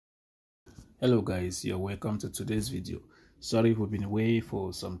Hello guys, you're welcome to today's video. Sorry we've been away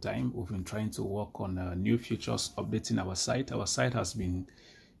for some time. We've been trying to work on new features, updating our site. Our site has been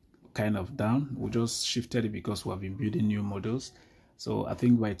kind of down. We just shifted it because we have been building new models. So I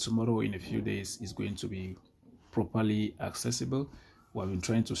think by tomorrow, in a few days, it's going to be properly accessible. We've been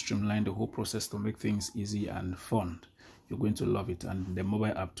trying to streamline the whole process to make things easy and fun. You're going to love it, and the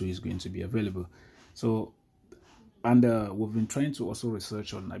mobile app too is going to be available. So we've been trying to also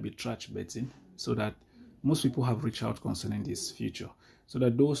research on arbitrage betting, so that most people have reached out concerning this feature, so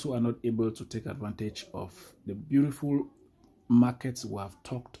that those who are not able to take advantage of the beautiful markets we have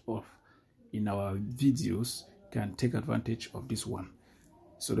talked of in our videos can take advantage of this one,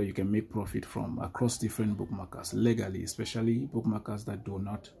 so that you can make profit from across different bookmakers legally, especially bookmakers that do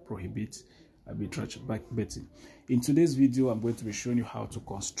not prohibit arbitrage betting. In today's video, I'm going to be showing you how to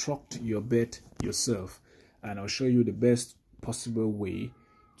construct your bet yourself, and I'll show you the best possible way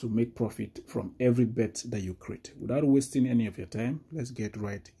to make profit from every bet that you create. Without wasting any of your time, let's get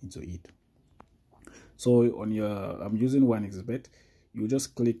right into it. So I'm using 1xBet. You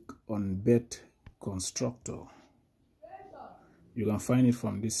just click on Bet Constructor. You can find it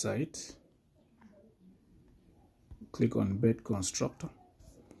from this site. Click on Bet Constructor.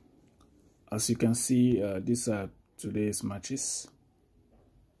 As you can see, these are today's matches,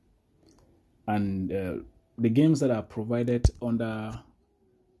 and the games that are provided under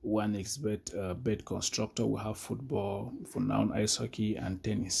 1xBet Bet Constructor will have football, for now ice hockey, and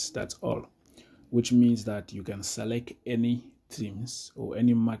tennis. That's all, which means that you can select any teams or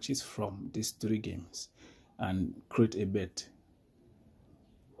any matches from these three games and create a bet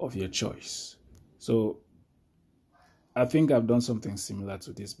of your choice. So I think I've done something similar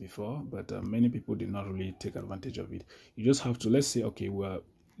to this before, but many people did not really take advantage of it. You just have to, let's say, okay,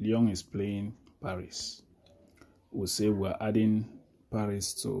 Lyon is playing Paris. We'll say we're adding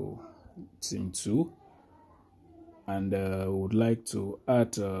Paris to team 2, and we would like to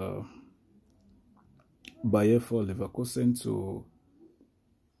add Bayer for Leverkusen to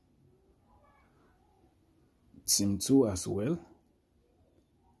team 2 as well.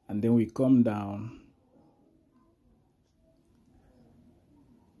 And then we come down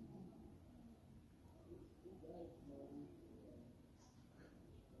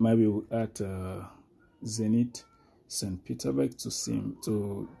maybe we'll add Zenit St. Petersburg to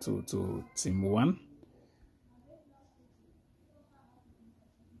team 1.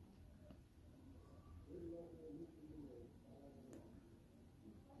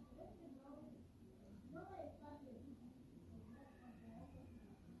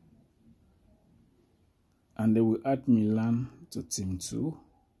 And then we add Milan to team 2.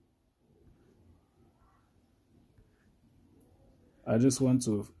 I just want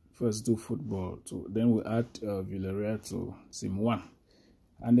to first do football too. Then we add Villarreal to team 1,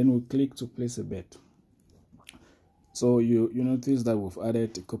 and then we click to place a bet. So you notice that we've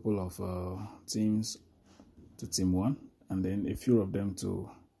added a couple of teams to team 1, and then a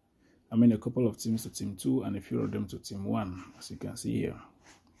couple of teams to team 2, and a few of them to team 1, as you can see here.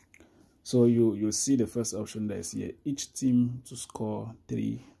 So you see the first option that is here, each team to score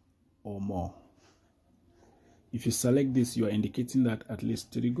 3 or more. If you select this, you are indicating that at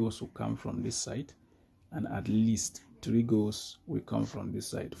least 3 goals will come from this side, and at least 3 goals will come from this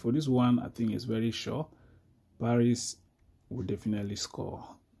side. For this one, I think it's very sure. Paris will definitely score.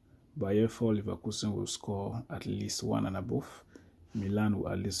 Bayer for Leverkusen will score at least 1 and above. Milan will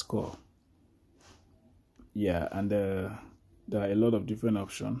at least score. Yeah, and there are a lot of different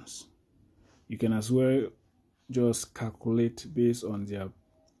options. You can as well just calculate based on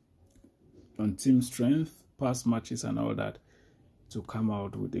team strength, past matches, and all that to come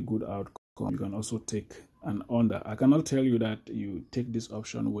out with a good outcome. You can also take an under. I cannot tell you that you take this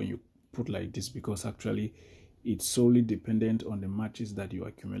option when you put like this, because actually it's solely dependent on the matches that you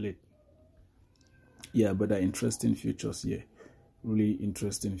accumulate. Yeah, but there are interesting features here, really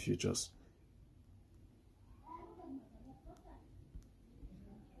interesting features.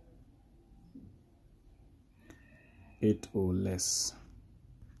 8 or less.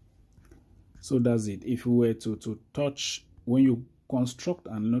 So that's it. If you were to touch, when you construct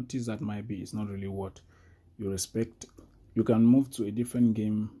and notice that maybe it's not really what you respect, you can move to a different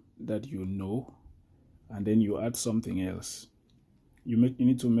game that you know, and then you add something else. You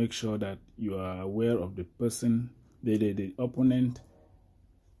need to make sure that you are aware of the person, the opponent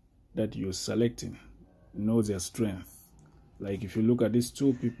that you're selecting, know their strength. Like if you look at these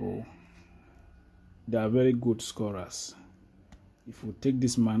two people, they are very good scorers. If we take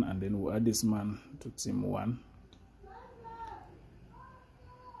this man and then we add this man to team 1,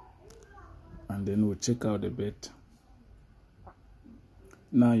 and then we check out the bet,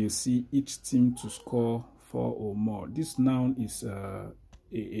 Now you see each team to score 4 or more. This now is a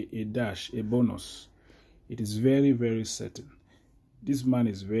dash, a bonus. It is very, very certain. This man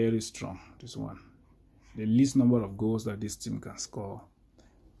is very strong, this one. The least number of goals that this team can score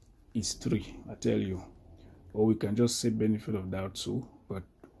is 3, I tell you. Or we can just say benefit of doubt too, but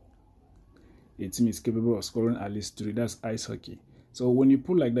a team is capable of scoring at least 3. That's ice hockey. So when you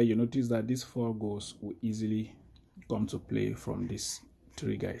put like that, you notice that these 4 goals will easily come to play from these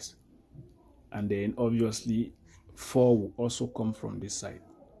 3 guys. And then obviously 4 will also come from this side.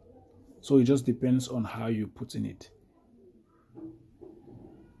 So it just depends on how you put in it.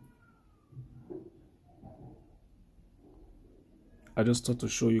 I just thought to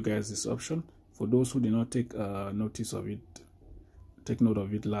show you guys this option. For those who did not take notice of it, take note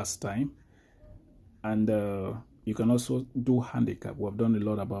of it last time. And you can also do handicap. We have done a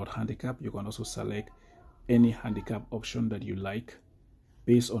lot about handicap. You can also select any handicap option that you like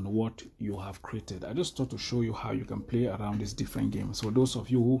based on what you have created. I just thought to show you how you can play around these different games. So those of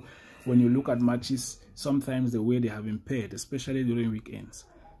you who, when you look at matches, sometimes the way they have been paired, especially during weekends,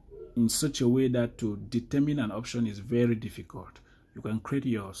 in such a way that to determine an option is very difficult. You can create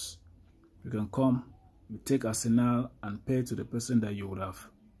yours. You can come, you take Arsenal and pair to the person that you would have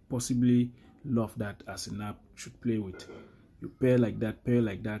possibly loved that Arsenal should play with. You pair like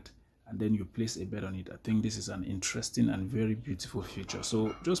that, and then you place a bet on it. I think this is an interesting and very beautiful feature.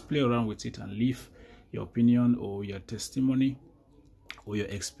 So just play around with it and leave your opinion or your testimony or your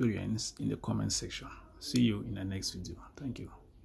experience in the comment section. See you in the next video. Thank you.